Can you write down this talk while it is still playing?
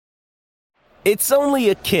It's only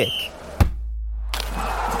a kick,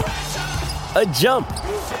 a jump,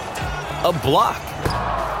 a block.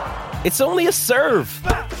 It's only a serve.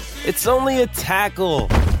 It's only a tackle,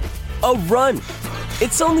 a run.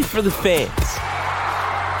 It's only for the fans.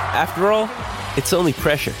 After all, it's only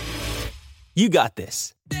pressure. You got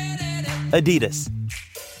this. Adidas.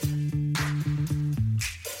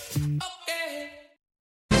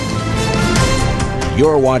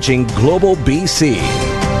 You're watching Global BC.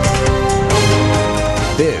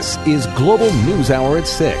 This is Global News Hour at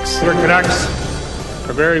 6. The Canucks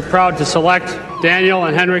are very proud to select Daniel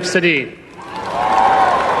and Henrik Sedin.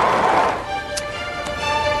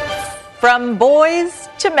 From boys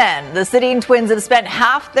to men, the Sedin twins have spent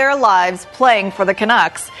half their lives playing for the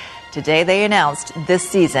Canucks. Today they announced this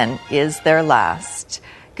season is their last.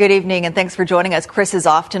 Good evening and thanks for joining us. Chris is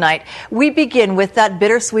off tonight. We begin with that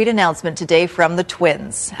bittersweet announcement today from the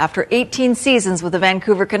Twins. After 18 seasons with the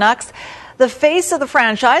Vancouver Canucks, the face of the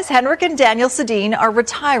franchise, Henrik and Daniel Sedin, are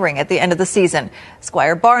retiring at the end of the season.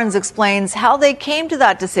 Squire Barnes explains how they came to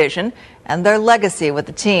that decision and their legacy with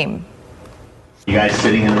the team. You guys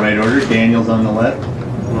sitting in the right order? Daniel's on the left.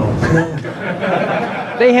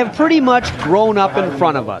 They have pretty much grown up in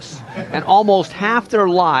front of us, and almost half their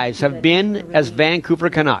lives have been as Vancouver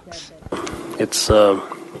Canucks. It's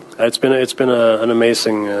been an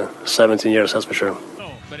amazing 17 years, that's for sure.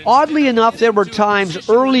 Oddly enough, there were times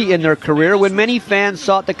early in their career when many fans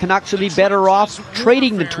thought the Canucks would be better off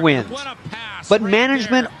trading the Twins. But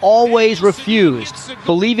management always refused,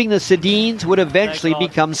 believing the Sedins would eventually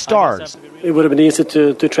become stars. It would have been easy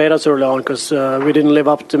to trade us early on because we didn't live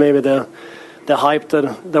up to maybe the hype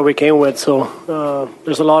that we came with. So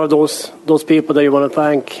there's a lot of those people that you want to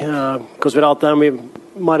thank because without them we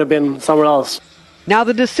might have been somewhere else. Now,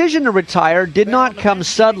 the decision to retire did not come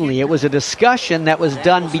suddenly. It was a discussion that was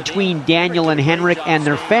done between Daniel and Henrik and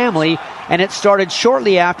their family, and it started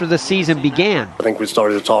shortly after the season began. I think we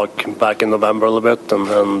started to talk back in November a little bit,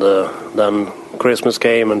 and then Christmas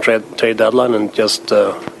came and trade deadline, and just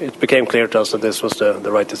it became clear to us that this was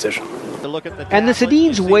the right decision. And the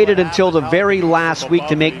Sedins waited until the very last week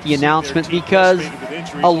to make the announcement because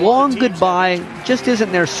a long goodbye just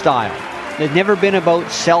isn't their style. They've never been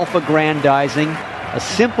about self-aggrandizing. A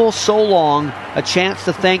simple so long, a chance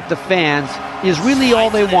to thank the fans is really all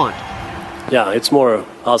they want. Yeah, it's more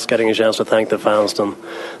us getting a chance to thank the fans than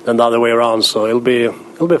the other way around. So it'll be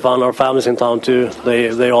fun. Our family's in town too.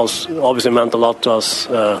 They also obviously meant a lot to us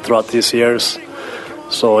throughout these years.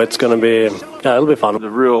 So it's going to be, it'll be fun. The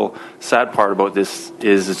real sad part about this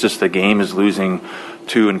is it's just the game is losing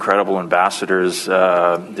two incredible ambassadors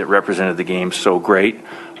that represented the game so great.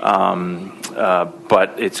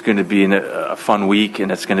 But it's going to be a fun week,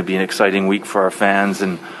 and it's going to be an exciting week for our fans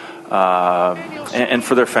and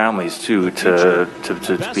for their families too,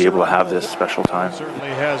 to be able to have this special time.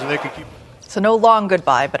 So no long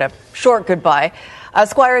goodbye, but a short goodbye.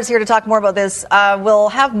 Squire is here to talk more about this. We'll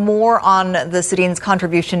have more on the Sedin's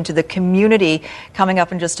contribution to the community coming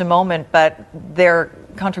up in just a moment, but their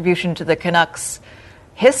contribution to the Canucks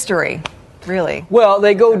history, really. Well,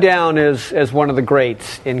 they go down as one of the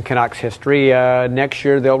greats in Canucks history. Next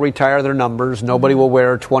year, they'll retire their numbers. Nobody will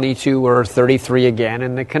wear 22 or 33 again.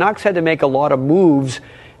 And the Canucks had to make a lot of moves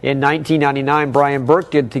in 1999. Brian Burke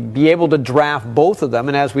did to be able to draft both of them.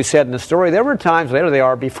 And as we said in the story, there were times, later they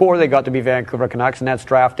are, before they got to be Vancouver Canucks, and that's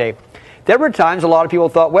draft day. There were times a lot of people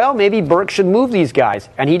thought, well, maybe Burke should move these guys.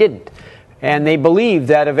 And he didn't. And they believed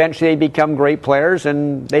that eventually they'd become great players,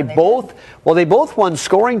 and they both won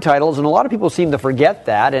scoring titles, and a lot of people seem to forget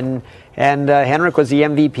that. And Henrik was the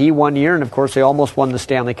MVP one year, and of course they almost won the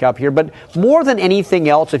Stanley Cup here. But more than anything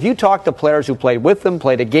else, if you talk to players who played with them,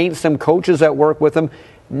 played against them, coaches that work with them,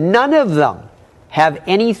 none of them have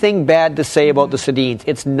anything bad to say about the Sedins.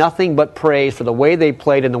 It's nothing but praise for the way they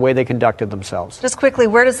played and the way they conducted themselves. Just quickly,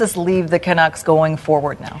 where does this leave the Canucks going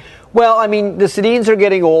forward now? Well, I mean, the Sedins are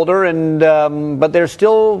getting older, but they're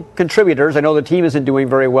still contributors. I know the team isn't doing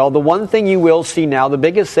very well. The one thing you will see now, the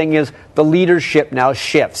biggest thing is the leadership now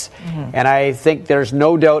shifts. Mm-hmm. And I think there's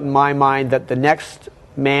no doubt in my mind that the next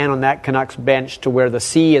man on that Canucks bench to wear the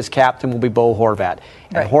C as captain will be Bo Horvat.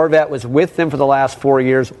 And right. Horvat was with them for the last 4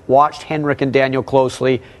 years, watched Henrik and Daniel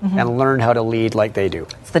closely, and learned how to lead like they do.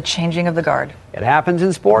 It's the changing of the guard. It happens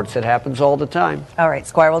in sports. It happens all the time. All right,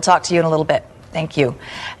 Squire, we'll talk to you in a little bit. Thank you.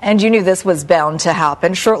 And you knew this was bound to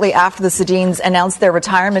happen. Shortly after the Sedins announced their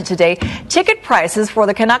retirement today, ticket prices for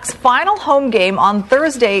the Canucks' final home game on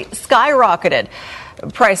Thursday skyrocketed.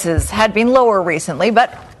 Prices had been lower recently,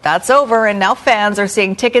 but that's over, and now fans are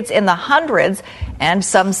seeing tickets in the hundreds and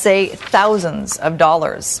some say thousands of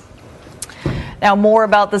dollars. Now, more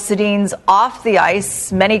about the Sedins off the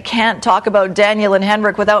ice. Many can't talk about Daniel and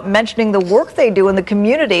Henrik without mentioning the work they do in the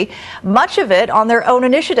community, much of it on their own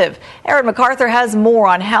initiative. Aaron MacArthur has more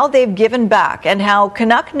on how they've given back and how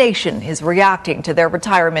Canuck Nation is reacting to their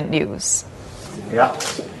retirement news. Yeah.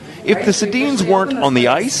 If the Sedins weren't on the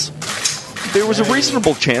ice, there was a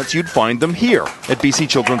reasonable chance you'd find them here at BC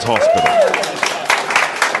Children's Hospital.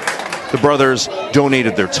 The brothers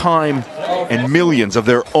donated their time and millions of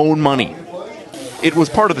their own money. It was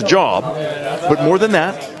part of the job, but more than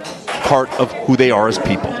that, part of who they are as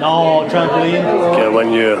people. No, trampoline. Okay,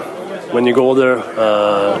 when you go there,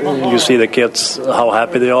 you see the kids, how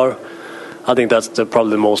happy they are. I think that's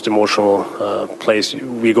probably the most emotional place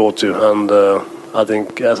we go to, and I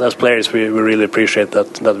think as players we really appreciate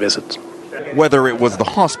that visit. Whether it was the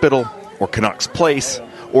hospital or Canucks Place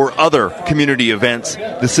or other community events,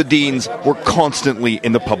 the Sedins were constantly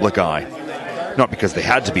in the public eye. Not because they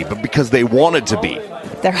had to be, but because they wanted to be.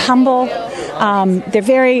 They're humble, they're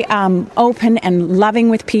very open and loving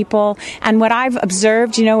with people. And what I've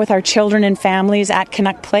observed, with our children and families at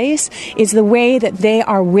Canuck Place is the way that they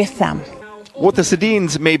are with them. What the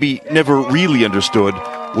Sedins maybe never really understood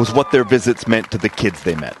was what their visits meant to the kids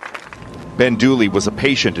they met. Ben Dooley was a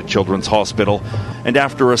patient at Children's Hospital, and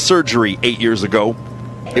after a surgery 8 years ago,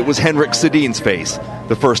 it was Henrik Sedin's face,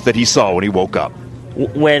 the first that he saw when he woke up.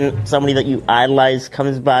 When somebody that you idolize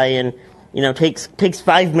comes by and, takes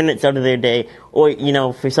 5 minutes out of their day, or,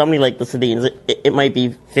 for somebody like the Sedins, it might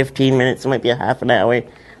be 15 minutes, it might be a half an hour,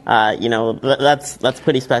 that's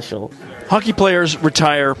pretty special. Hockey players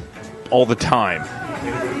retire all the time.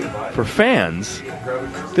 For fans,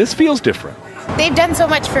 this feels different. They've done so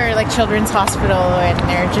much for Children's Hospital, and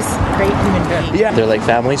they're just great human beings. Yeah, they're like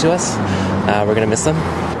family to us. We're going to miss them.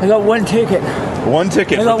 I got one ticket. One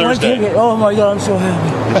ticket for Thursday. One ticket. Oh my God, I'm so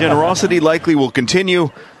happy. The generosity likely will continue.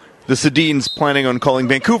 The Sedins planning on calling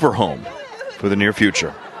Vancouver home for the near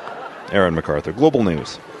future. Aaron MacArthur, Global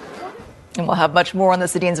News. And we'll have much more on the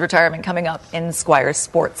Sedins' retirement coming up in Squire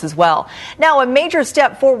Sports as well. Now, a major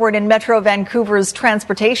step forward in Metro Vancouver's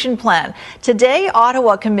transportation plan. Today,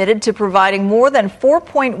 Ottawa committed to providing more than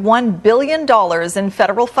 $4.1 billion in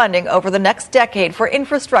federal funding over the next decade for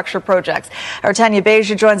infrastructure projects. Our Tanya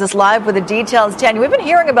Beja joins us live with the details. Tanya, we've been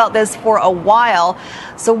hearing about this for a while.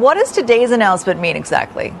 So what does today's announcement mean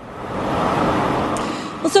exactly?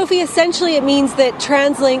 Well, Sophie, essentially it means that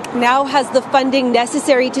TransLink now has the funding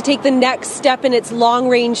necessary to take the next step in its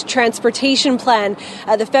long-range transportation plan.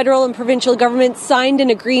 The federal and provincial government signed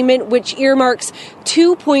an agreement which earmarks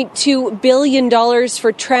 $2.2 billion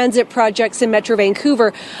for transit projects in Metro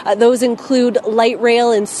Vancouver. Those include light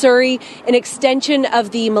rail in Surrey, an extension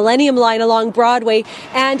of the Millennium Line along Broadway,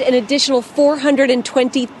 and an additional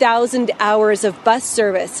 420,000 hours of bus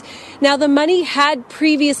service. Now, the money had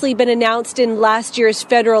previously been announced in last year's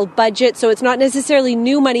federal budget, so it's not necessarily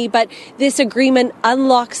new money, but this agreement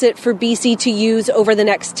unlocks it for BC to use over the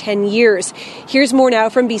next 10 years. Here's more now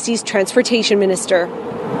from BC's Transportation Minister.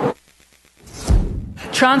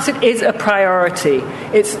 Transit is a priority.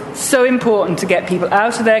 It's so important to get people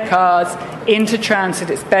out of their cars into transit.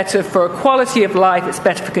 It's better for quality of life, it's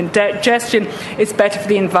better for congestion, it's better for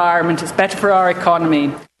the environment, it's better for our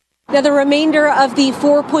economy. Now, the remainder of the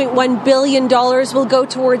 $4.1 billion will go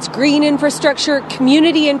towards green infrastructure,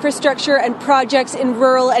 community infrastructure, and projects in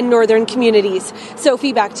rural and northern communities.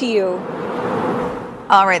 Sophie, back to you.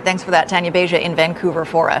 All right, thanks for that, Tanya Beja in Vancouver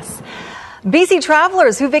for us. BC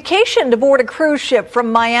travelers who vacationed aboard a cruise ship from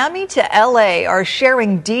Miami to LA are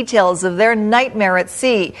sharing details of their nightmare at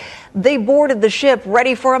sea. They boarded the ship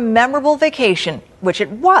ready for a memorable vacation, which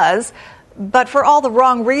it was, but for all the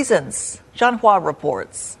wrong reasons. John Hua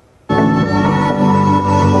reports.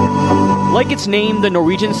 Like its name, the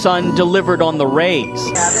Norwegian sun delivered on the rays.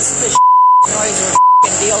 Yeah, this is the noise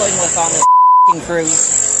we're dealing with on this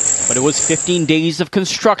cruise. But it was 15 days of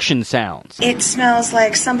construction sounds. It smells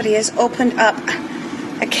like somebody has opened up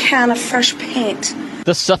a can of fresh paint.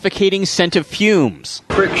 The suffocating scent of fumes.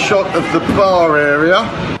 Quick shot of the bar area.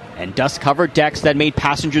 And dust-covered decks that made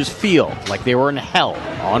passengers feel like they were in hell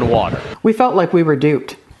on water. We felt like we were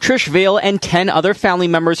duped. Trish Vale and 10 other family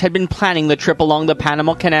members had been planning the trip along the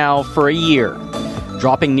Panama Canal for a year,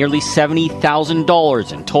 dropping nearly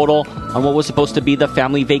 $70,000 in total on what was supposed to be the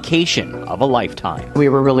family vacation of a lifetime. We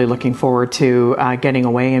were really looking forward to getting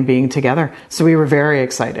away and being together, so we were very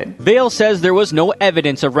excited. Vale says there was no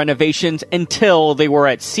evidence of renovations until they were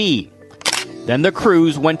at sea. Then the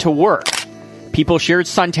cruise went to work. People shared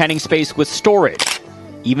suntanning space with storage.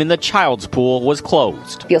 Even the child's pool was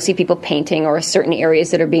closed. You'll see people painting or certain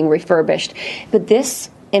areas that are being refurbished. But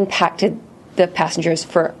this impacted the passengers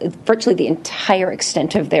for virtually the entire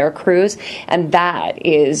extent of their cruise, and that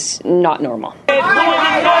is not normal.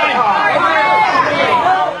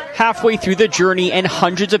 Halfway through the journey, and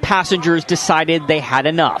hundreds of passengers decided they had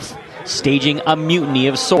enough, staging a mutiny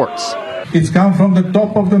of sorts. It's come from the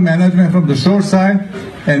top of the management, from the shore side,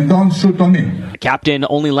 and don't shoot on me. The captain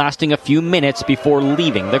only lasting a few minutes before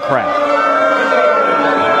leaving the crowd.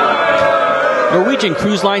 Norwegian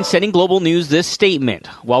Cruise Line sending Global News this statement.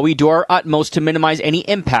 While we do our utmost to minimize any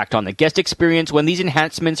impact on the guest experience when these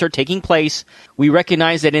enhancements are taking place, we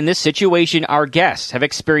recognize that in this situation, our guests have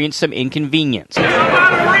experienced some inconvenience.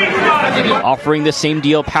 Offering the same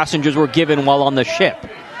deal passengers were given while on the ship.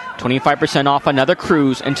 25% off another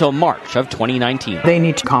cruise until March of 2019. They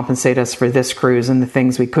need to compensate us for this cruise and the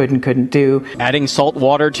things we could and couldn't do. Adding salt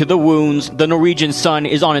water to the wounds, the Norwegian Sun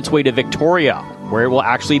is on its way to Victoria, where it will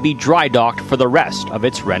actually be dry docked for the rest of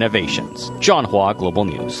its renovations. John Hua, Global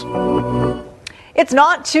News. It's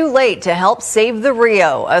not too late to help save the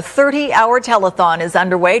Rio. A 30-hour telethon is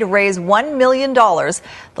underway to raise $1 million,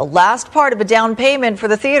 the last part of a down payment for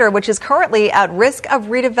the theater, which is currently at risk of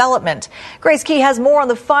redevelopment. Grace Key has more on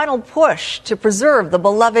the final push to preserve the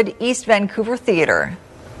beloved East Vancouver Theater.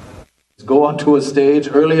 Go onto a stage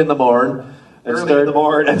early in the morning and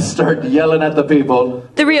start yelling at the people.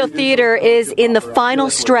 The Rio Theater is in the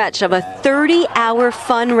final stretch of a 30-hour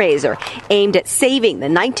fundraiser aimed at saving the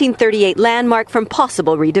 1938 landmark from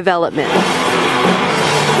possible redevelopment.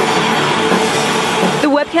 The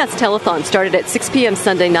webcast telethon started at 6 p.m.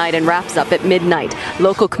 Sunday night and wraps up at midnight.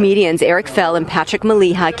 Local comedians Eric Fell and Patrick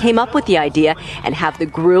Maliha came up with the idea and have the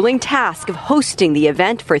grueling task of hosting the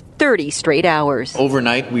event for 30 straight hours.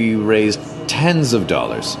 Overnight, we raised tens of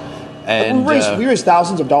dollars. And we raised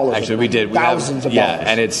thousands of dollars. Actually, we did. Thousands of dollars.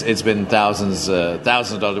 Yeah, and it's been thousands of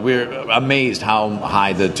dollars. We're amazed how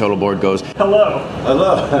high the total board goes. Hello.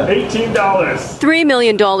 $18. $3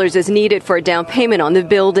 million is needed for a down payment on the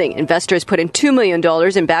building. Investors put in $2 million,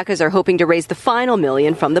 and backers are hoping to raise the final $1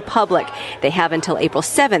 million from the public. They have until April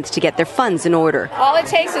 7th to get their funds in order. All it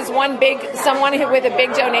takes is someone with a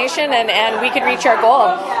big donation, and we could reach our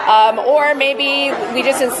goal. Or maybe we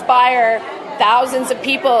just inspire thousands of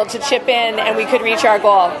people to chip in and we could reach our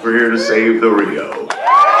goal. We're here to save the Rio.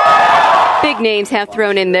 Big names have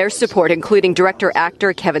thrown in their support, including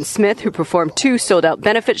director-actor Kevin Smith, who performed 2 sold-out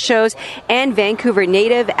benefit shows, and Vancouver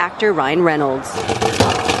native actor Ryan Reynolds.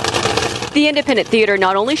 The Independent Theatre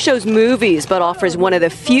not only shows movies, but offers one of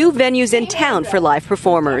the few venues in town for live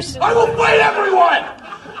performers. I will fight everyone!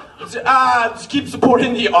 Just keep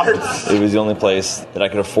supporting the arts. It was the only place that I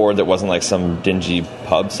could afford that wasn't like some dingy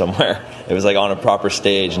pub somewhere. It was like on a proper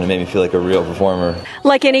stage, and it made me feel like a real performer.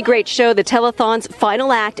 Like any great show, the telethon's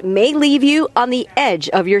final act may leave you on the edge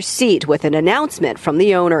of your seat with an announcement from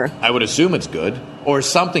the owner. I would assume it's good, or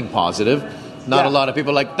something positive. Not a lot of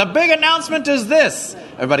people are like, the big announcement is this.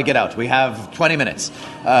 Everybody get out. We have 20 minutes.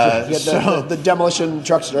 The demolition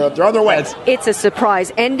trucks are on their way. It's a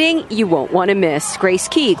surprise ending you won't want to miss. Grace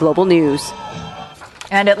Key, Global News.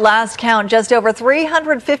 And at last count, just over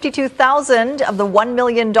 $352,000 of the $1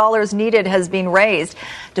 million needed has been raised.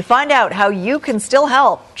 To find out how you can still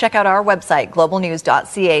help, check out our website,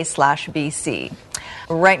 globalnews.ca/BC.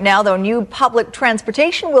 Right now, though, new public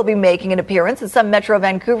transportation will be making an appearance in some Metro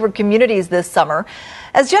Vancouver communities this summer.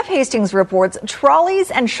 As Jeff Hastings reports,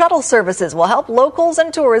 trolleys and shuttle services will help locals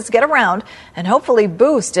and tourists get around and hopefully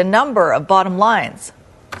boost a number of bottom lines.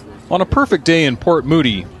 On a perfect day in Port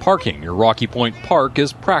Moody, parking near Rocky Point Park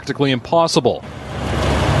is practically impossible.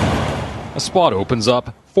 A spot opens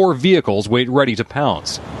up, 4 vehicles wait ready to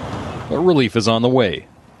pounce. But relief is on the way.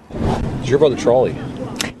 Did you hear about the trolley?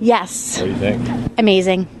 Yes. What do you think?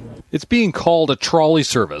 Amazing. It's being called a trolley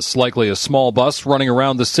service, likely a small bus running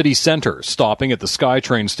around the city centre, stopping at the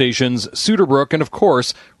SkyTrain stations, Suterbrook, and of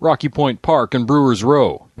course, Rocky Point Park and Brewers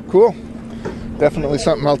Row. Cool. Definitely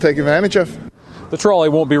something I'll take advantage of. The trolley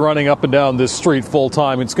won't be running up and down this street full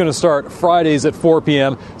time. It's going to start Fridays at 4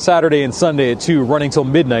 p.m., Saturday and Sunday at 2, running till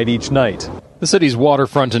midnight each night. The city's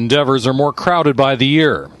waterfront endeavors are more crowded by the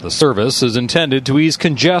year. The service is intended to ease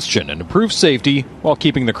congestion and improve safety while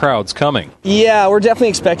keeping the crowds coming. Yeah, we're definitely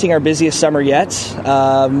expecting our busiest summer yet.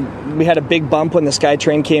 We had a big bump when the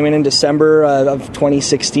SkyTrain came in December of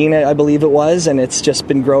 2016, I believe it was, and it's just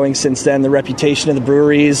been growing since then. The reputation of the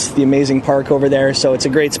breweries, the amazing park over there, so it's a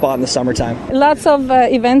great spot in the summertime. Lots of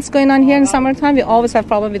events going on here in summertime. We always have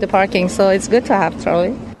problem with the parking, so it's good to have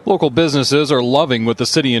trolley. Local businesses are loving what the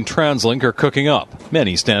city and TransLink are cooking up.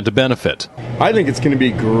 Many stand to benefit. I think it's going to be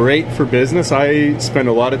great for business. I spend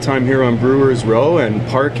a lot of time here on Brewers Row, and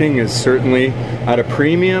parking is certainly at a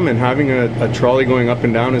premium, and having a trolley going up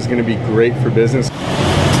and down is going to be great for business.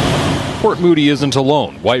 Port Moody isn't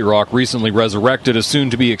alone. White Rock recently resurrected a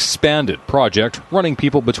soon-to-be expanded project running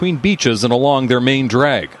people between beaches and along their main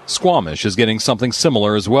drag. Squamish is getting something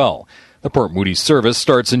similar as well. The Port Moody service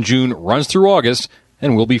starts in June, runs through August,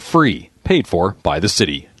 and will be free, paid for by the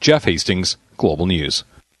city. Jeff Hastings, Global News.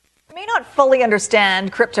 You may not fully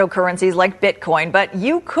understand cryptocurrencies like Bitcoin, but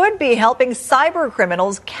you could be helping cyber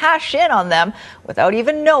criminals cash in on them without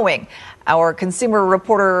even knowing. Our consumer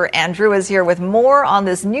reporter Andrew is here with more on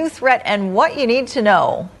this new threat and what you need to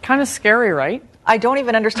know. Kind of scary, right? I don't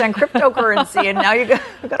even understand cryptocurrency, and now you've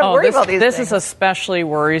got to worry about these things. This is especially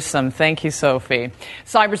worrisome. Thank you, Sophie.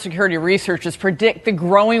 Cybersecurity researchers predict the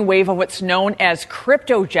growing wave of what's known as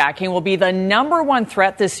cryptojacking will be the number one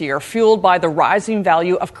threat this year, fueled by the rising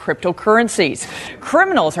value of cryptocurrencies.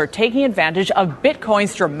 Criminals are taking advantage of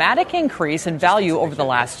Bitcoin's dramatic increase in value over the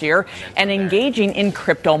last year and engaging in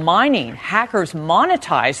crypto mining. Hackers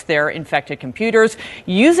monetize their infected computers,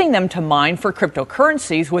 using them to mine for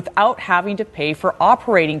cryptocurrencies without having to pay for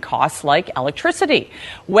operating costs like electricity.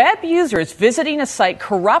 Web users visiting a site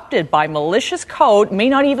corrupted by malicious code may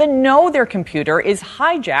not even know their computer is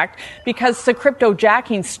hijacked because the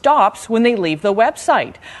cryptojacking stops when they leave the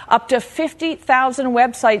website. Up to 50,000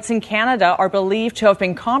 websites in Canada are believed to have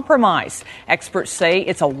been compromised. Experts say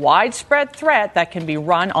it's a widespread threat that can be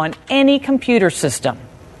run on any computer system.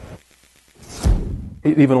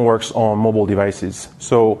 It even works on mobile devices.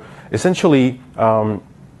 So essentially,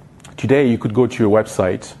 today, you could go to your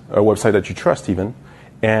website, a website that you trust even,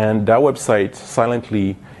 and that website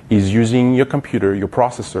silently is using your computer, your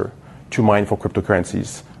processor, to mine for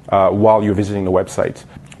cryptocurrencies while you're visiting the website.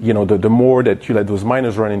 You know, the more that you let those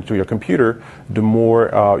miners run into your computer, the more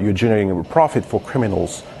you're generating a profit for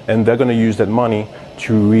criminals, and they're going to use that money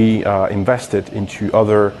to reinvest it into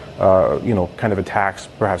other, kind of attacks,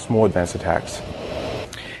 perhaps more advanced attacks.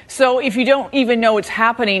 So if you don't even know it's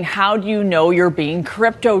happening, how do you know you're being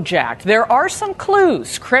cryptojacked? There are some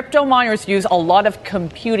clues. Crypto miners use a lot of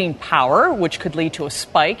computing power, which could lead to a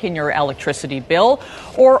spike in your electricity bill,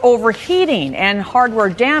 or overheating and hardware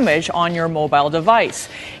damage on your mobile device.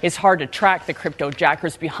 It's hard to track the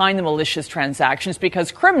cryptojackers behind the malicious transactions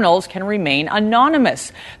because criminals can remain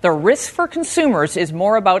anonymous. The risk for consumers is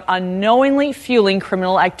more about unknowingly fueling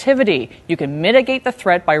criminal activity. You can mitigate the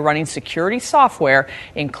threat by running security software,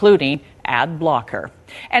 including ad blocker.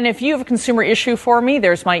 And if you have a consumer issue for me,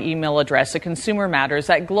 there's my email address at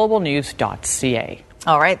consumermatters@globalnews.ca.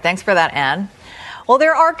 All right, thanks for that, Anne. Well,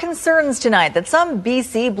 there are concerns tonight that some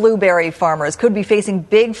BC blueberry farmers could be facing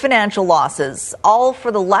big financial losses, all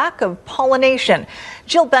for the lack of pollination.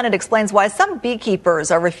 Jill Bennett explains why some beekeepers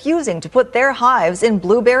are refusing to put their hives in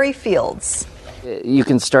blueberry fields. You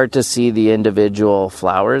can start to see the individual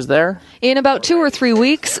flowers there. In about 2 or 3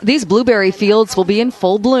 weeks, these blueberry fields will be in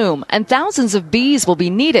full bloom, and thousands of bees will be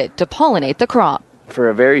needed to pollinate the crop. For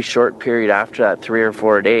a very short period after that, 3 or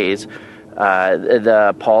 4 days,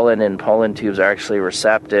 the pollen and pollen tubes are actually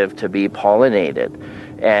receptive to be pollinated.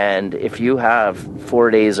 And if you have 4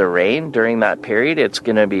 days of rain during that period, it's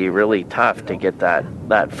going to be really tough to get that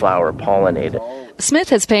flower pollinated. Smith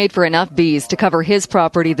has paid for enough bees to cover his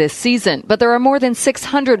property this season, but there are more than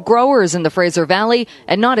 600 growers in the Fraser Valley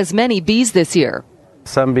and not as many bees this year.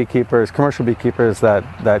 Some beekeepers, commercial beekeepers that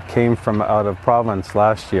came from out of province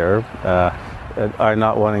last year are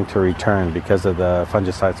not wanting to return because of the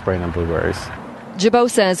fungicide spraying on blueberries.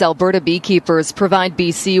 Jabot says Alberta beekeepers provide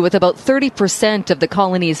BC with about 30% of the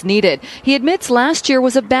colonies needed. He admits last year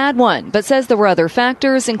was a bad one, but says there were other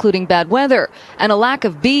factors, including bad weather, and a lack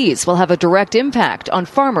of bees will have a direct impact on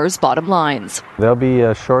farmers' bottom lines. There'll be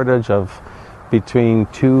a shortage of between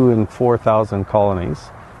 2,000 and 4,000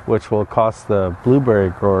 colonies, which will cost the blueberry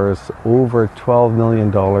growers over $12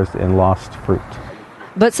 million in lost fruit.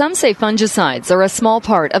 But some say fungicides are a small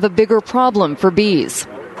part of a bigger problem for bees.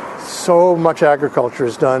 So much agriculture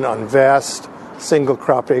is done on vast single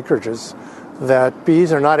crop acreages that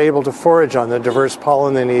bees are not able to forage on the diverse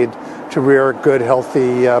pollen they need to rear good,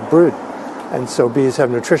 healthy brood. And so bees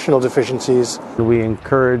have nutritional deficiencies. We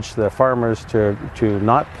encourage the farmers to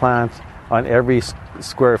not plant on every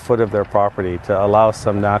square foot of their property to allow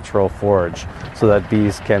some natural forage so that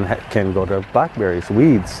bees can go to blackberries,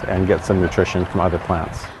 weeds, and get some nutrition from other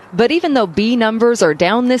plants. But even though bee numbers are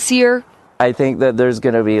down this year, I think that there's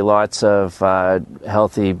going to be lots of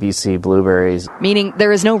healthy BC blueberries. Meaning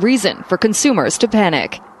there is no reason for consumers to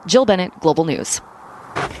panic. Jill Bennett, Global News.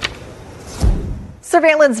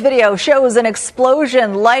 Surveillance video shows an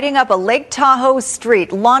explosion lighting up a Lake Tahoe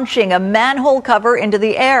street, launching a manhole cover into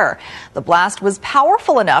the air. The blast was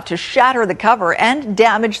powerful enough to shatter the cover and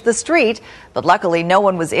damage the street, but luckily no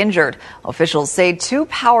one was injured. Officials say 2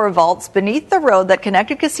 power vaults beneath the road that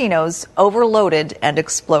connected casinos overloaded and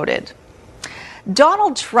exploded.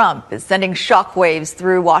 Donald Trump is sending shockwaves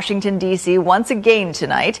through Washington, D.C. once again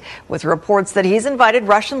tonight, with reports that he's invited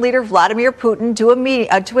Russian leader Vladimir Putin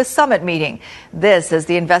to a summit meeting. This as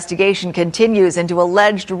the investigation continues into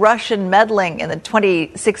alleged Russian meddling in the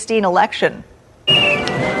 2016 election.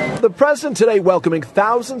 The president today welcoming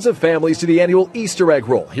thousands of families to the annual Easter egg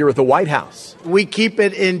roll here at the White House. We keep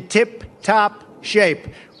it in tip-top shape.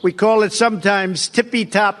 We call it sometimes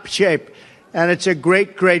tippy-top shape. And it's a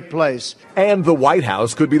great, great place. And the White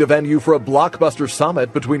House could be the venue for a blockbuster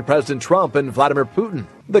summit between President Trump and Vladimir Putin.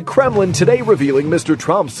 The Kremlin today revealing Mr.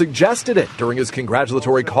 Trump suggested it during his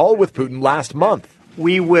congratulatory call with Putin last month.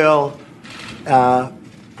 We will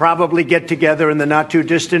probably get together in the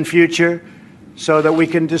not-too-distant future so that we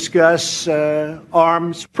can discuss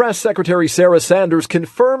arms. Press Secretary Sarah Sanders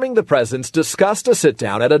confirming the presidents discussed a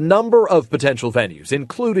sit-down at a number of potential venues,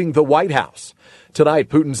 including the White House. Tonight,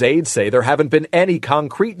 Putin's aides say there haven't been any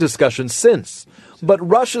concrete discussions since. But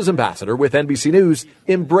Russia's ambassador with NBC News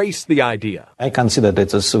embraced the idea. I consider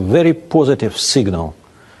that it's a very positive signal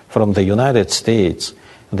from the United States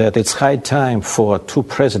that it's high time for 2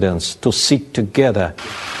 presidents to sit together.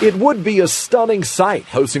 It would be a stunning sight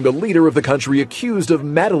hosting the leader of the country accused of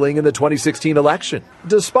meddling in the 2016 election.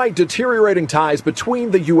 Despite deteriorating ties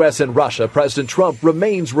between the U.S. and Russia, President Trump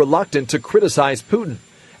remains reluctant to criticize Putin.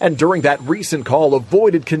 And during that recent call,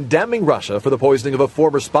 avoided condemning Russia for the poisoning of a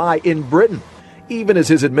former spy in Britain, even as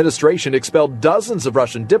his administration expelled dozens of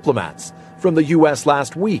Russian diplomats from the U.S.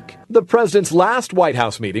 last week. The president's last White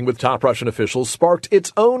House meeting with top Russian officials sparked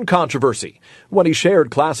its own controversy when he shared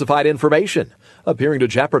classified information, appearing to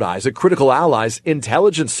jeopardize a critical ally's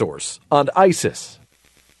intelligence source on ISIS.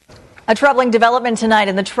 A troubling development tonight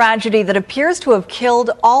in the tragedy that appears to have killed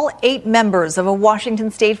all 8 members of a Washington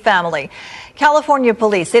state family. California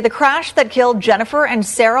police say the crash that killed Jennifer and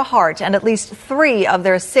Sarah Hart and at least 3 of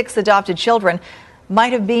their 6 adopted children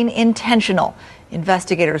might have been intentional.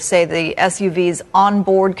 Investigators say the SUV's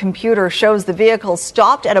onboard computer shows the vehicle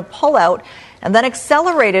stopped at a pullout and then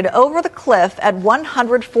accelerated over the cliff at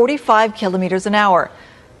 145 kilometers an hour.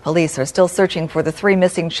 Police are still searching for the 3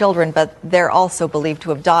 missing children, but they're also believed to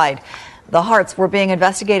have died. The Harts were being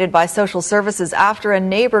investigated by social services after a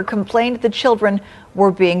neighbor complained the children were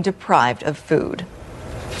being deprived of food.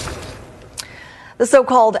 The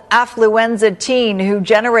so-called affluenza teen who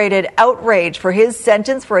generated outrage for his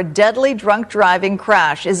sentence for a deadly drunk driving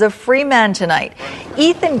crash is a free man tonight.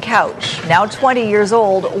 Ethan Couch, now 20 years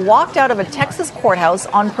old, walked out of a Texas courthouse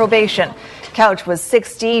on probation. Couch was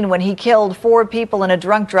 16 when he killed 4 people in a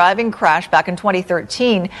drunk driving crash back in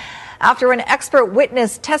 2013. After an expert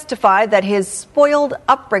witness testified that his spoiled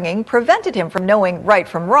upbringing prevented him from knowing right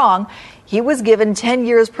from wrong, he was given 10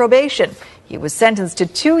 years probation. He was sentenced to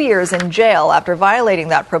 2 years in jail after violating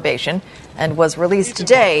that probation and was released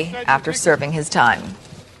today after serving his time.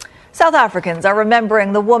 South Africans are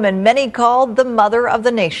remembering the woman many called the mother of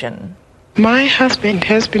the nation. My husband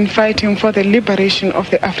has been fighting for the liberation of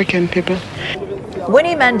the African people.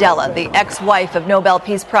 Winnie Mandela, the ex-wife of Nobel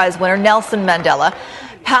Peace Prize winner Nelson Mandela,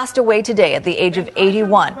 passed away today at the age of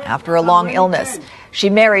 81 after a long illness. She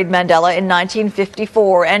married Mandela in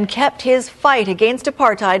 1954 and kept his fight against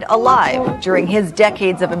apartheid alive during his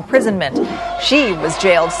decades of imprisonment. She was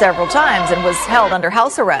jailed several times and was held under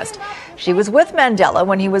house arrest. She was with Mandela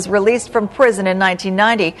when he was released from prison in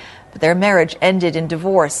 1990, but their marriage ended in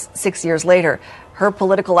divorce 6 years later. Her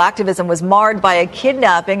political activism was marred by a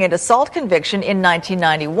kidnapping and assault conviction in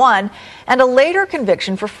 1991 and a later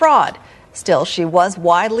conviction for fraud. Still, she was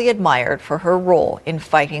widely admired for her role in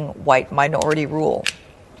fighting white minority rule.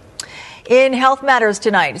 In Health Matters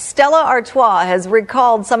tonight, Stella Artois has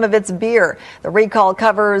recalled some of its beer. The recall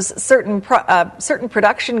covers certain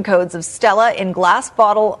production codes of Stella in glass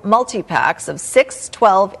bottle multi-packs of 6,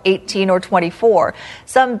 12, 18, or 24.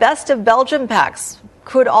 Some Best of Belgium packs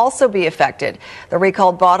could also be affected. The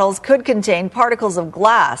recalled bottles could contain particles of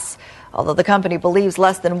glass, although the company believes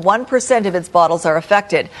less than 1% of its bottles are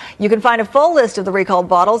affected. You can find a full list of the recalled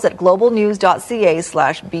bottles at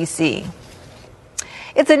globalnews.ca/BC.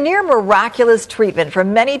 It's a near miraculous treatment for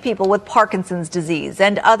many people with Parkinson's disease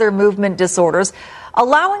and other movement disorders,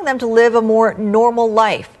 allowing them to live a more normal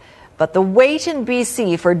life. But the wait in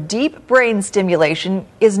BC for deep brain stimulation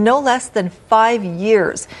is no less than 5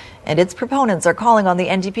 years, and its proponents are calling on the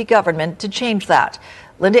NDP government to change that.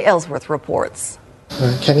 Linda Ellsworth reports.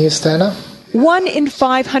 Can you stand up? 1 in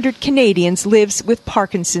 500 Canadians lives with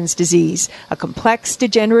Parkinson's disease, a complex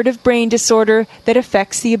degenerative brain disorder that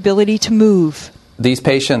affects the ability to move. These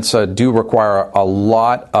patients do require a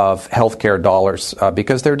lot of healthcare dollars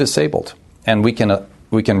because they're disabled, and we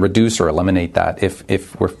can reduce or eliminate that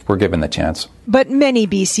if we're given the chance. But many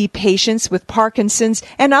BC patients with Parkinson's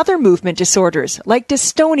and other movement disorders, like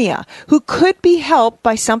dystonia, who could be helped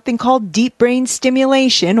by something called deep brain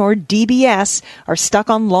stimulation, or DBS, are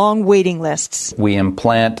stuck on long waiting lists. We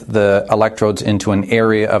implant the electrodes into an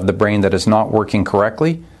area of the brain that is not working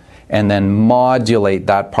correctly, and then modulate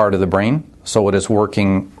that part of the brain so it is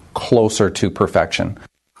working closer to perfection.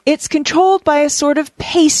 It's controlled by a sort of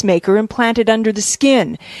pacemaker implanted under the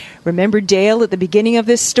skin. Remember Dale at the beginning of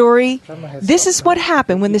this story? This is what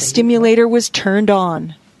happened when the stimulator was turned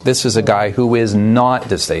on. This is a guy who is not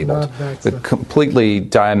disabled, but completely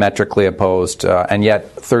diametrically opposed, and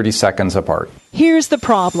yet 30 seconds apart. Here's the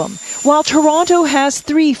problem. While Toronto has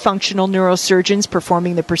 3 functional neurosurgeons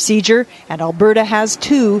performing the procedure, and Alberta has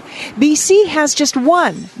 2, BC has just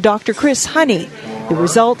 1, Dr. Chris Honey. The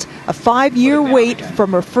result, a 5-year wait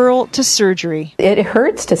from referral to surgery. It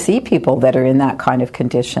hurts to see people that are in that kind of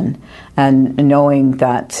condition, and knowing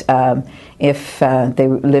that if they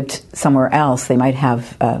lived somewhere else, they might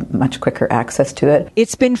have much quicker access to it.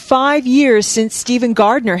 It's been 5 years since Stephen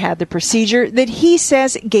Gardner had the procedure that he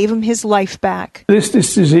says gave him his life back. This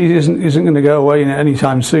disease isn't going to go away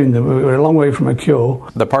anytime soon. We're a long way from a cure.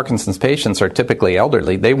 The Parkinson's patients are typically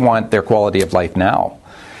elderly. They want their quality of life now.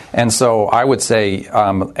 And so I would say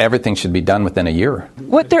everything should be done within a year.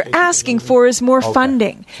 What they're asking for is more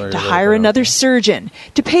funding, to hire another surgeon,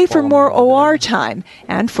 to pay for more OR time,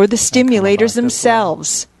 and for the stimulators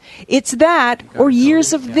themselves. It's that or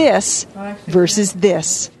years of this versus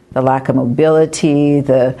this. The lack of mobility,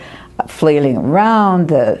 the flailing around,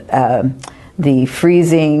 the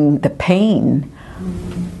freezing, the pain.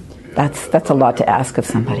 That's a lot to ask of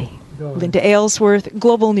somebody. Linda Aylesworth,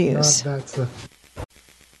 Global News.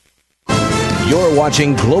 You're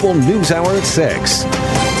watching Global News Hour at 6.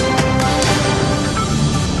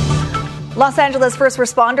 Los Angeles first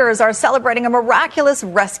responders are celebrating a miraculous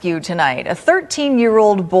rescue tonight. A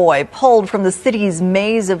 13-year-old boy pulled from the city's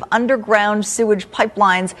maze of underground sewage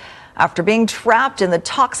pipelines after being trapped in the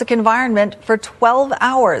toxic environment for 12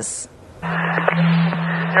 hours.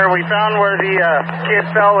 Here we found where the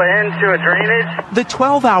kid fell into a drainage. The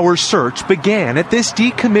 12-hour search began at this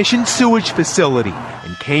decommissioned sewage facility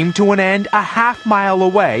and came to an end a half-mile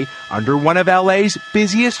away under one of LA's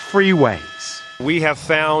busiest freeways. We have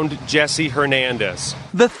found Jesse Hernandez.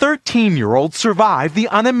 The 13-year-old survived the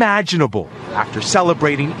unimaginable. After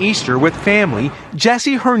celebrating Easter with family,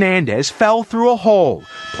 Jesse Hernandez fell through a hole,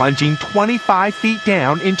 plunging 25 feet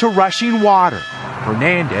down into rushing water.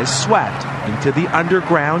 Hernandez swept into the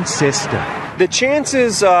underground system. The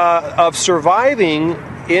chances of surviving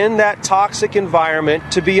in that toxic environment,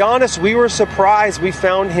 to be honest, we were surprised we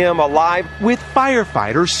found him alive. With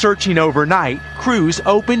firefighters searching overnight, crews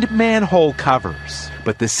opened manhole covers.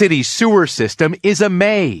 But the city's sewer system is a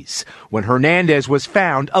maze. When Hernandez was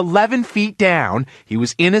found 11 feet down, he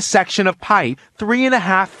was in a section of pipe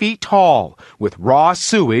 3.5 feet tall, with raw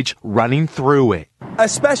sewage running through it. A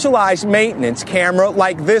specialized maintenance camera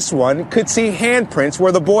like this one could see handprints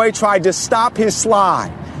where the boy tried to stop his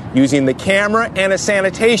slide. Using the camera and a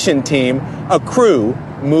sanitation team, a crew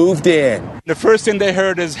moved in. The first thing they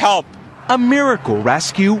heard is help. A miracle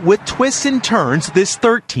rescue with twists and turns this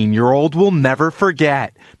 13-year-old will never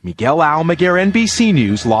forget. Miguel Almaguer, NBC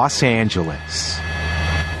News, Los Angeles.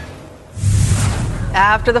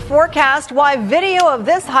 After the forecast, why video of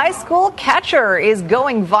this high school catcher is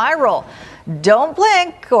going viral. Don't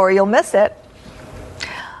blink or you'll miss it.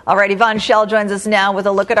 All right, Yvonne Schell joins us now with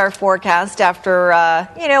a look at our forecast after,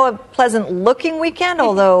 a pleasant-looking weekend,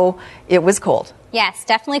 although it was cold. Yes,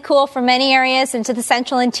 definitely cool for many areas into the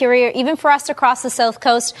central interior. Even for us across the south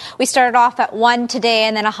coast, we started off at 1 today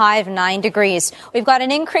and then a high of 9 degrees. We've got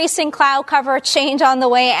an increase in cloud cover, change on the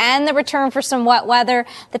way, and the return for some wet weather.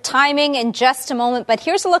 The timing in just a moment. But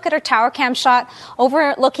here's a look at our tower cam shot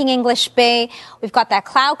overlooking English Bay. We've got that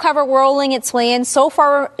cloud cover rolling its way in. So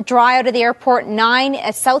far, dry out of the airport, 9,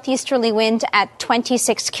 a southeasterly wind at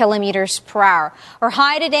 26 kilometers per hour. Our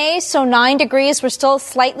high today, so 9 degrees. We're still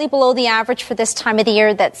slightly below the average for this time of the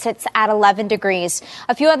year that sits at 11 degrees.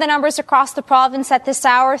 A few other numbers across the province at this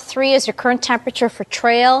hour. 3 is your current temperature for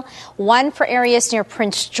Trail, 1 for areas near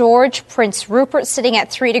Prince George, Prince Rupert sitting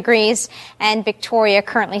at 3 degrees, and Victoria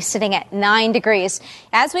currently sitting at 9 degrees.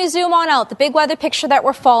 As we zoom on out, the big weather picture that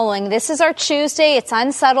we're following, this is our Tuesday. It's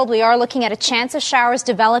unsettled. We are looking at a chance of showers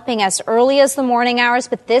developing as early as the morning hours,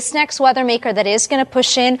 but this next weather maker that is going to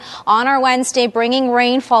push in on our Wednesday, bringing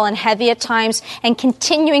rainfall and heavy at times and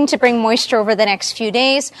continuing to bring moisture over the next few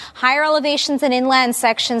days. Higher elevations and inland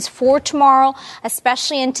sections for tomorrow,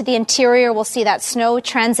 especially into the interior. We'll see that snow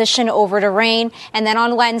transition over to rain. And then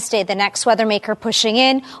on Wednesday, the next weather maker pushing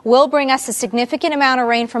in will bring us a significant amount of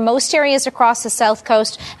rain for most areas across the south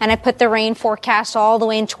coast. And I put the rain forecast all the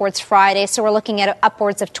way in towards Friday. So we're looking at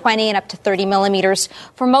upwards of 20 and up to 30 millimeters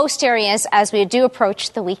for most areas as we do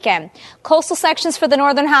approach the weekend. Coastal sections for the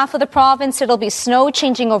northern half of the province, it'll be snow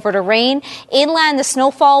changing over to rain. Inland, the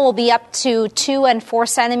snowfall will be up to 2 and 4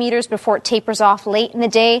 centimeters before it tapers off late in the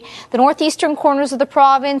day. The northeastern corners of the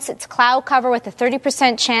province, it's cloud cover with a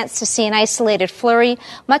 30% chance to see an isolated flurry.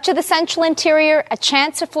 Much of the central interior, a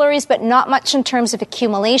chance of flurries, but not much in terms of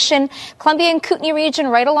accumulation. Columbia and Kootenay region,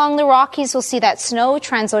 right along the Rockies, will see that snow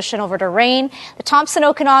transition over to rain. The Thompson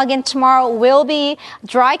Okanagan tomorrow will be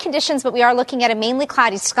dry conditions, but we are looking at a mainly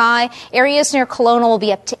cloudy sky. Areas near Kelowna will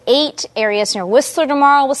be up to 8. Areas near Whistler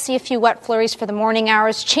tomorrow will see a few wet flurries for the morning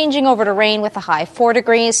hours, changing over to rain with a high 4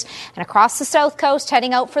 degrees. And across the south coast,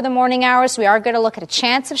 heading out for the morning hours, we are going to look at a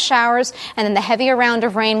chance of showers, and then the heavier round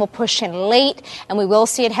of rain will push in late, and we will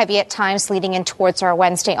see it heavy at times leading in towards our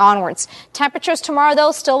Wednesday onwards. Temperatures tomorrow,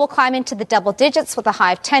 though, still will climb into the double digits with a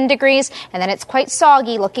high of 10 degrees, and then it's quite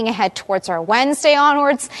soggy looking ahead towards our Wednesday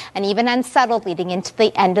onwards, and even unsettled leading into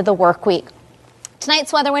the end of the work week.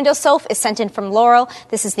 Tonight's weather window SOF is sent in from Laurel.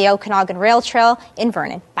 This is the Okanagan Rail Trail in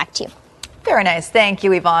Vernon. Back to you. Very nice. Thank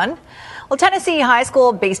you, Yvonne. Well, Tennessee high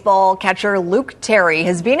school baseball catcher Luke Terry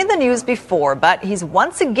has been in the news before, but he's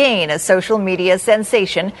once again a social media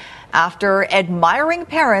sensation after admiring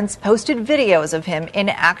parents posted videos of him in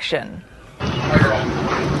action.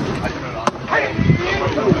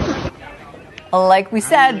 Like we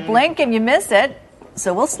said, blink and you miss it,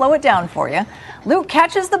 so we'll slow it down for you. Luke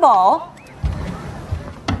catches the ball,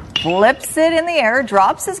 flips it in the air,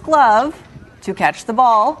 drops his glove to catch the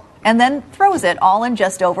ball, and then throws it all in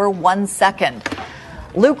just over 1 second.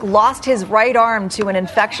 Luke lost his right arm to an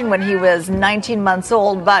infection when he was 19 months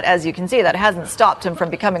old, but as you can see, that hasn't stopped him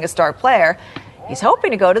from becoming a star player. He's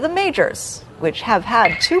hoping to go to the majors, which have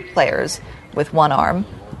had 2 players with 1 arm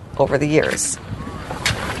over the years.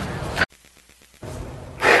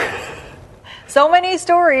 So many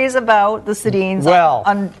stories about the Sedins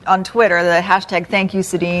on Twitter. The hashtag Thank You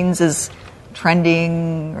Sedins is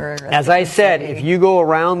trending. As I said, if you go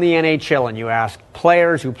around the NHL and you ask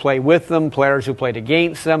players who play with them, players who played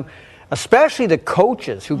against them, especially the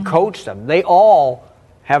coaches who coach them, they all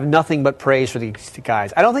have nothing but praise for these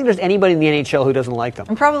guys. I don't think there's anybody in the NHL who doesn't like them.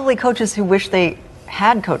 And probably coaches who wish they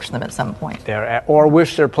had coached them at some point. Or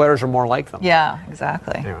wish their players were more like them. Yeah,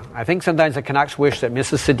 exactly. Yeah. I think sometimes the Canucks wish that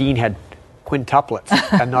Mrs. Sedin had quintuplets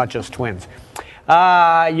and not just twins.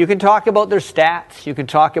 You can talk about their stats. You can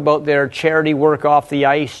talk about their charity work off the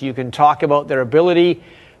ice. You can talk about their ability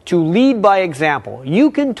to lead by example.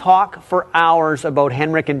 You can talk for hours about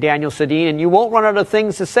Henrik and Daniel Sedin, and you won't run out of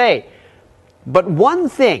things to say. But one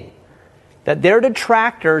thing that their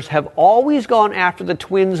detractors have always gone after the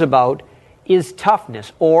Twins about is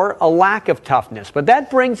toughness, or a lack of toughness. But that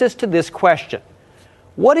brings us to this question.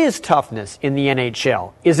 What is toughness in the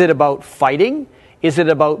NHL? Is it about fighting? Is it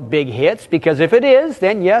about big hits? Because if it is,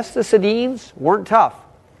 then yes, the Sedins weren't tough.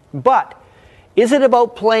 But is it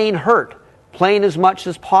about playing hurt, playing as much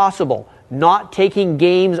as possible, not taking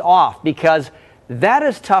games off? Because that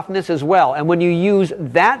is toughness as well. And when you use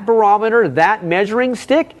that barometer, that measuring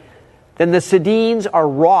stick, then the Sedins are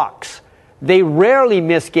rocks. They rarely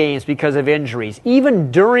miss games because of injuries.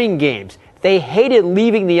 Even during games, they hated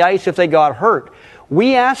leaving the ice if they got hurt.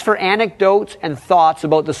 We asked for anecdotes and thoughts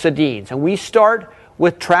about the Sedins, and we start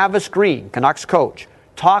with Travis Green, Canucks coach,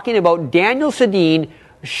 talking about Daniel Sedin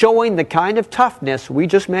showing the kind of toughness we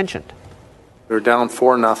just mentioned. We were down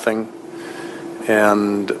 4-0,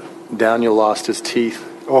 and Daniel lost his teeth.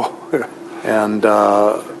 And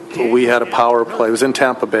we had a power play. It was in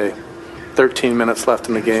Tampa Bay. 13 minutes left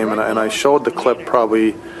in the game, and I showed the clip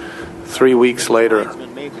probably 3 weeks later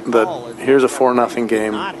that here's a 4-0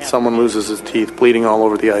 game. Someone loses his teeth, bleeding all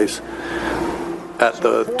over the ice. At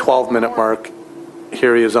the 12-minute mark,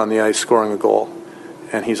 here he is on the ice scoring a goal.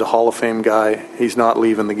 And he's a Hall of Fame guy. He's not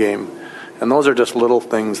leaving the game. And those are just little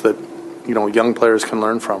things that, young players can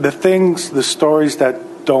learn from. The stories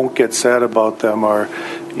that don't get said about them are,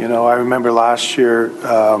 I remember last year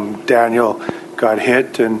Daniel got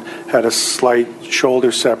hit and had a slight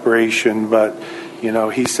shoulder separation, but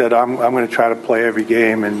he said, I'm going to try to play every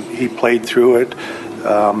game, and he played through it.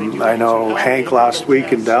 I know Hank last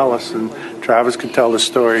week in Dallas, and Travis can tell the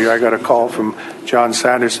story. I got a call from John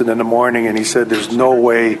Sanderson in the morning, and he said, there's no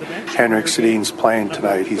way Henrik Sedin's playing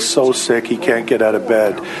tonight. He's so sick, he can't get out of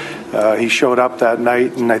bed. He showed up that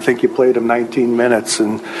night, and I think he played him 19 minutes.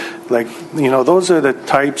 And, those are the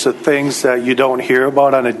types of things that you don't hear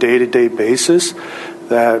about on a day-to-day basis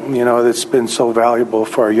that, that's been so valuable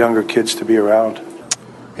for our younger kids to be around.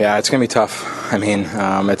 Yeah, it's going to be tough. I mean,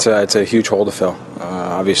 it's a huge hole to fill.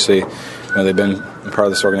 Obviously, they've been part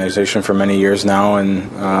of this organization for many years now, and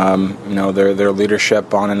their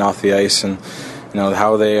leadership on and off the ice, and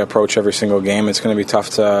how they approach every single game. It's going to be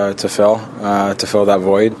tough to fill that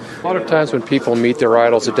void. A lot of times when people meet their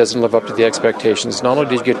idols, it doesn't live up to the expectations. Not only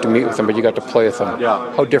did you get to meet with them, but you got to play with them.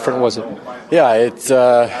 Yeah. How different was it? Yeah, it's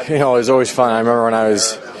it was always fun. I remember when I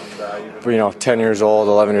was 10 years old,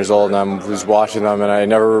 11 years old, and I was watching them, and I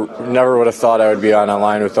never would have thought I would be on a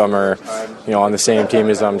line with them or, on the same team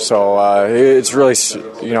as them. So it's really, I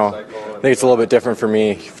think it's a little bit different for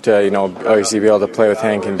me to, obviously be able to play with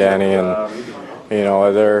Hank and Danny, and,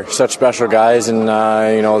 they're such special guys, and,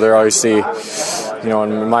 they're obviously,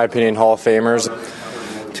 in my opinion, Hall of Famers.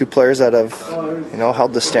 Two players that have,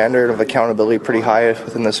 held the standard of accountability pretty high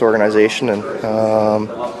within this organization, and,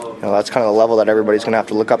 that's kind of the level that everybody's going to have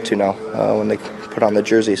to look up to now when they put on the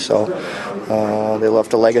jersey. So they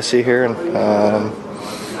left a legacy here, and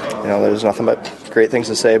there's nothing but great things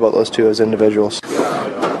to say about those two as individuals.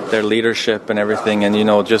 Their leadership and everything,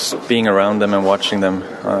 and just being around them and watching them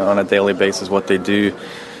on a daily basis, what they do.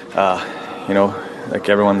 Like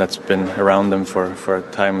everyone that's been around them for a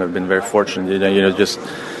time, have been very fortunate. Just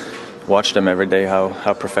watch them every day,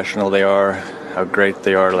 how professional they are, how great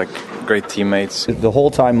they are, like great teammates. The whole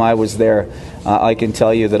time I was there, I can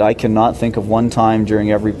tell you that I cannot think of one time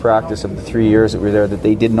during every practice of the 3 years that we were there that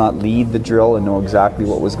they did not lead the drill and know exactly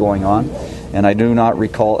what was going on. And I do not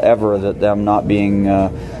recall ever that them not being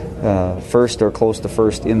first or close to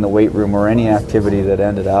first in the weight room or any activity that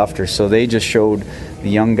ended after. So they just showed the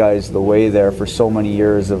young guys the way there for so many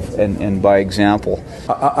years and by example.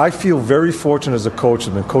 I feel very fortunate as a coach.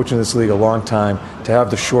 I've been coaching this league a long time to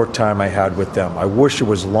have the short time I had with them. I wish it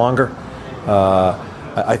was longer.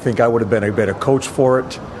 I think I would have been a better coach for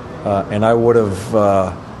it, and I would have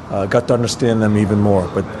got to understand them even more.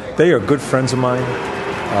 But they are good friends of mine.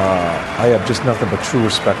 I have just nothing but true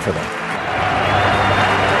respect for them.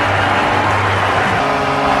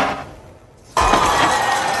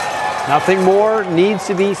 Nothing more needs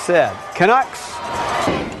to be said. Canucks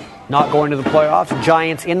not going to the playoffs.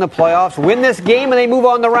 Giants in the playoffs. Win this game and they move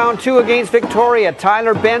on to round 2 against Victoria.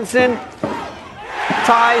 Tyler Benson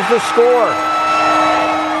ties the score.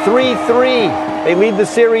 3-3. They lead the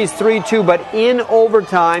series 3-2, but in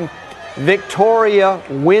overtime, Victoria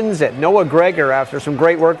wins it. Noah Gregor after some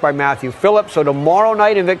great work by Matthew Phillips. So tomorrow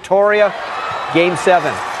night in Victoria, Game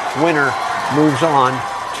 7. Winner moves on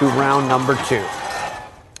to round number 2.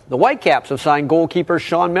 The Whitecaps have signed goalkeeper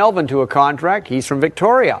Sean Melvin to a contract. He's from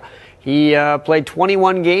Victoria. He played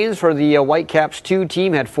 21 games for the Whitecaps 2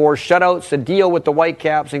 team, had 4 shutouts. The deal with the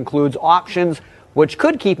Whitecaps includes options which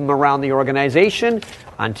could keep him around the organization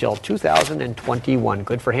until 2021.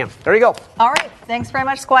 Good for him. There you go. All right. Thanks very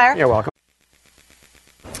much, Squire. You're welcome.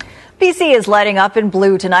 BC is lighting up in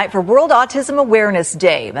blue tonight for World Autism Awareness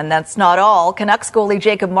Day. And that's not all. Canucks goalie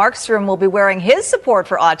Jacob Markstrom will be wearing his support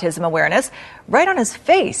for autism awareness right on his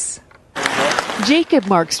face. Jacob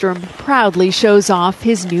Markstrom proudly shows off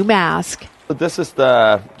his new mask. This is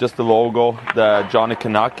just the logo, the Johnny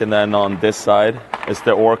Canuck, and then on this side is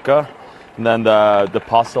the orca, and then the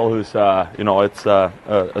puzzle, who's it's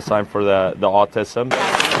a sign for the autism.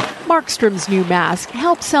 Markstrom's new mask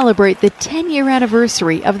helped celebrate the 10-year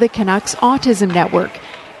anniversary of the Canucks Autism Network.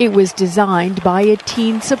 It was designed by a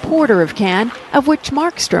teen supporter of CAN, of which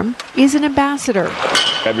Markstrom is an ambassador.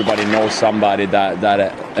 Everybody knows somebody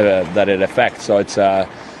that it affects, so it's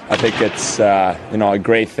I think it's a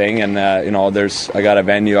great thing, and I got a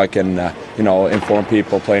venue I can inform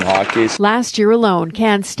people playing hockey. Last year alone,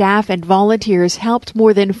 CAN staff and volunteers helped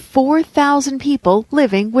more than 4,000 people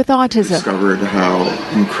living with autism. Discovered how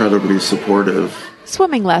incredibly supportive.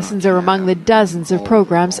 Swimming lessons are among the dozens of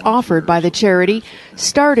programs offered by the charity,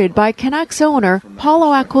 started by Canucks owner Paulo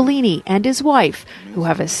Aquilini and his wife, who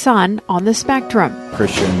have a son on the spectrum.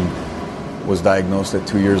 Christian was diagnosed at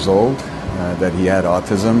 2 years old. That he had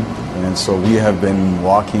autism, and so we have been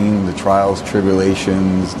walking the trials,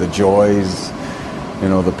 tribulations, the joys,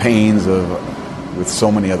 the pains of with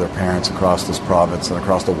so many other parents across this province and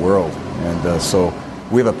across the world. And so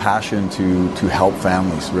we have a passion to help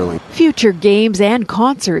families, really. Future games and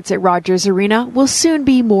concerts at Rogers Arena will soon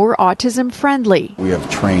be more autism-friendly. We have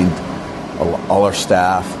trained all our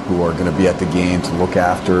staff who are going to be at the game to look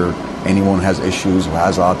after anyone who has issues, who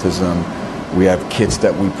has autism. We have kits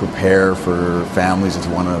that we prepare for families that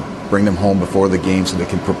want to bring them home before the game so they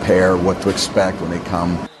can prepare what to expect when they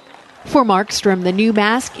come. For Markstrom, the new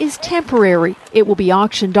mask is temporary. It will be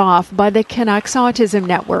auctioned off by the Canucks Autism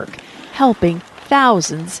Network, helping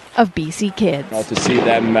thousands of BC kids. To see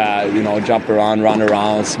them, jump around, run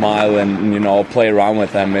around, smile, and play around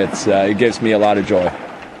with them, it gives me a lot of joy.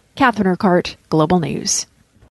 Catherine Urquhart, Global News.